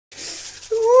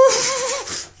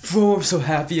Bro, I'm so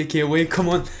happy. I can't wait. Come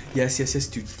on. Yes, yes, yes,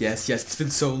 dude. Yes, yes. It's been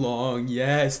so long.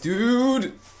 Yes,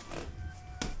 dude.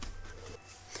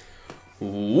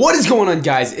 What is going on,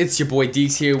 guys? It's your boy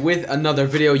Deaks here with another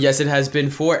video. Yes, it has been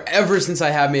forever since I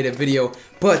have made a video,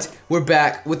 but we're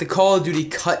back with the Call of Duty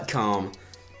Cutcom.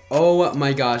 Oh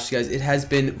my gosh, guys, it has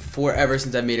been forever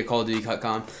since I made a Call of Duty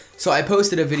Cutcom. So I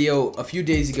posted a video a few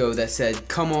days ago that said,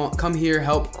 come here,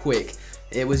 help quick.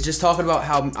 It was just talking about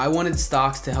how I wanted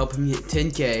stocks to help him hit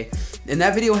 10K, and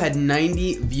that video had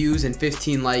 90 views and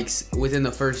 15 likes within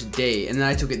the first day, and then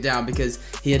I took it down because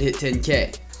he had hit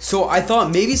 10K. So I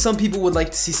thought maybe some people would like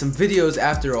to see some videos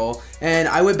after all, and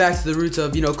I went back to the roots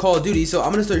of, Call of Duty, so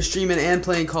I'm gonna start streaming and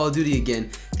playing Call of Duty again.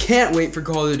 Can't wait for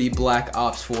Call of Duty Black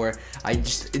Ops 4.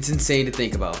 It's insane to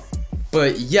think about.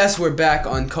 But yes, we're back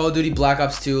on Call of Duty Black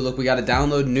Ops 2. Look, we gotta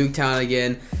download Nuketown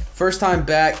again. First time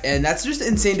back, and that's just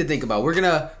insane to think about. We're just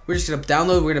gonna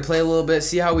download, we're gonna play a little bit,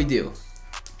 see how we do.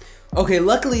 Okay,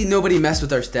 luckily nobody messed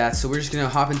with our stats, so we're just gonna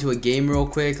hop into a game real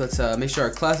quick. Let's make sure our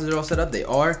classes are all set up. They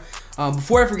are.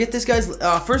 Before I forget this, guys,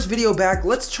 first video back,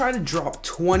 let's try to drop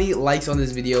 20 likes on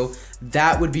this video.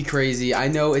 That would be crazy. I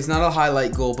know it's not a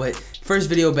highlight goal, but first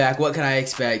video back, what can I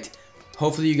expect?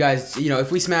 Hopefully you guys,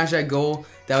 if we smash that goal,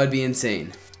 that would be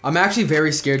insane. I'm actually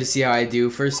very scared to see how I do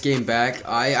first game back.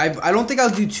 I don't think I'll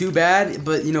do too bad,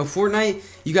 but Fortnite,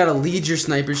 you gotta lead your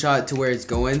sniper shot to where it's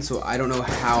going, so I don't know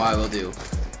how I will do.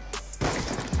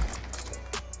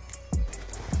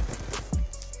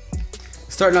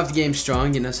 Starting off the game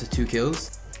strong, getting us to 2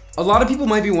 kills. A lot of people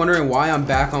might be wondering why I'm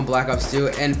back on Black Ops 2,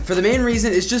 and for the main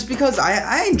reason is just because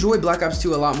I enjoy Black Ops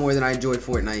 2 a lot more than I enjoyed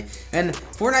Fortnite. And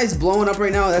Fortnite's blowing up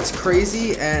right now, that's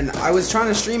crazy, and I was trying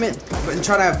to stream it and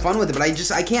try to have fun with it, but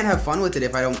I can't have fun with it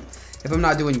if I'm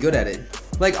not doing good at it.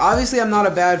 Like, obviously I'm not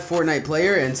a bad Fortnite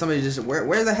player, and somebody just,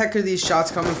 where the heck are these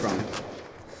shots coming from?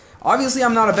 Obviously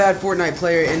I'm not a bad Fortnite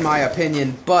player in my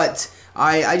opinion, but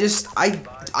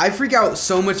I freak out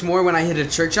so much more when I hit a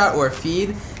trick shot or a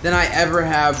feed than I ever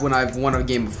have when I've won a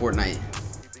game of Fortnite.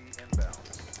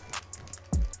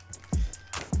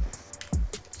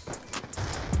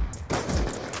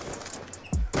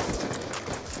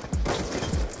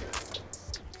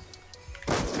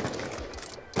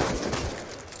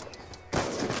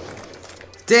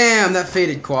 Damn, that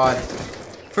faded quad.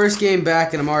 First game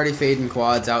back and I'm already fading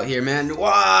quads out here, man.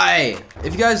 Why?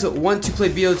 If you guys want to play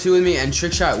BO2 with me and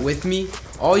trick shot with me,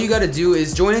 all you gotta do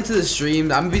is join into the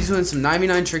stream. I'm gonna be doing some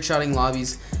 99 trick shotting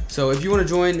lobbies. So if you wanna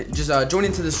join, just join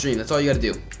into the stream. That's all you gotta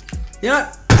do. You know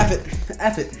what? F it.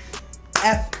 F it.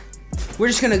 F. We're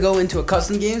just gonna go into a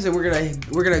custom games and we're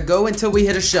gonna go until we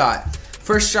hit a shot.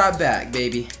 First shot back,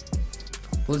 baby.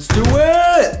 Let's do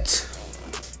it!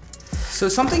 So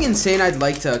something insane I'd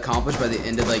like to accomplish by the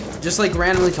end of, just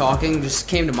randomly talking, just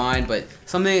came to mind, but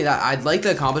something that I'd like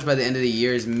to accomplish by the end of the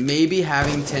year is maybe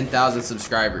having 10,000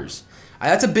 subscribers.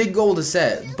 That's a big goal to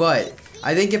set, but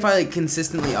I think if I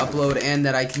consistently upload and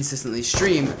that I consistently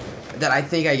stream, that I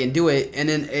think I can do it, and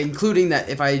then including that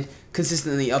if I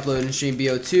consistently upload and stream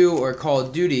BO2 or Call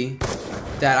of Duty,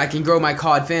 that I can grow my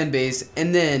COD fan base,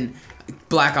 and then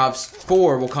Black Ops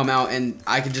 4 will come out and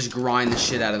I can just grind the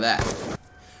shit out of that.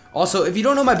 Also, if you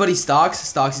don't know my buddy Stocks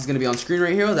is going to be on screen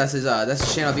right here. That's his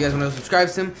channel if you guys want to subscribe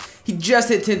to him. He just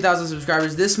hit 10,000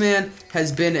 subscribers. This man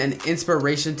has been an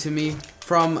inspiration to me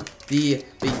from the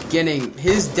beginning.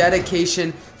 His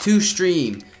dedication to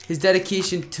stream, his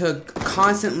dedication to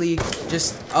constantly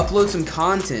just upload some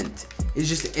content is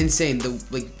just insane.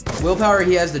 The willpower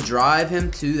he has to drive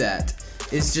him to that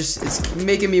is just, it's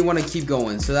making me want to keep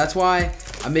going. So that's why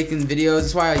I'm making videos.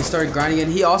 That's why I started grinding.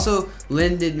 And he also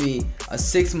lended me a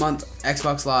 6-month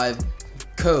Xbox Live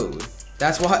code.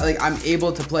 That's why I'm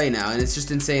able to play now, and it's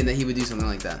just insane that he would do something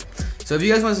like that. So if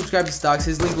you guys want to subscribe to Stocks,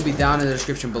 his link will be down in the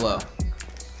description below.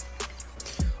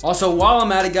 Also, while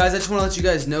I'm at it, guys, I just want to let you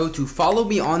guys know to follow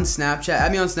me on Snapchat.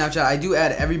 Add me on Snapchat. I do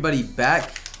add everybody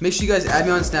back. Make sure you guys add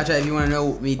me on Snapchat if you want to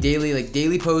know me daily,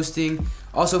 daily posting.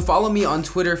 Also, follow me on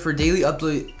Twitter for daily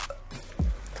upload.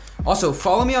 Also,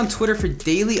 follow me on Twitter for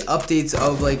daily updates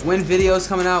of when videos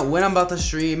coming out, when I'm about to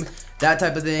stream, that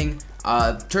type of thing.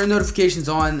 Turn notifications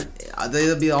on.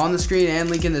 They'll be on the screen and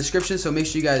link in the description, so make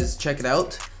sure you guys check it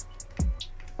out.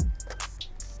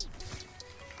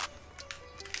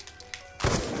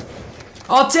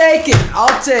 I'll take it.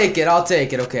 I'll take it. I'll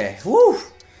take it. Okay. Woo.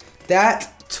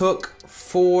 That took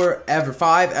forever.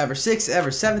 5 ever, 6 ever,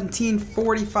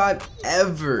 1745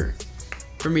 ever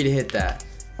for me to hit that.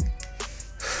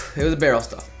 It was a barrel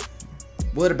stuff.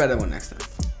 We'll hit a better one next time.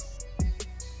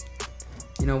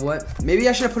 You know what? Maybe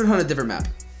I should have put it on a different map.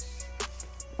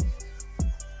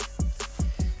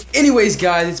 Anyways,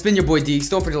 guys, it's been your boy Deaks.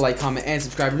 Don't forget to like, comment, and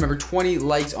subscribe. Remember, 20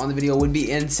 likes on the video would be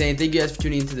insane. Thank you guys for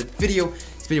tuning into the video.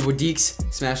 It's been your boy Deaks.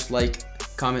 Smash like,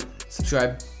 comment,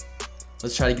 subscribe.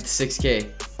 Let's try to get to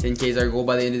 6K. 10K is our goal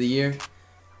by the end of the year.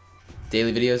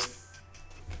 Daily videos,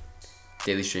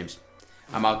 daily streams.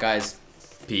 I'm out, guys.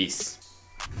 Peace.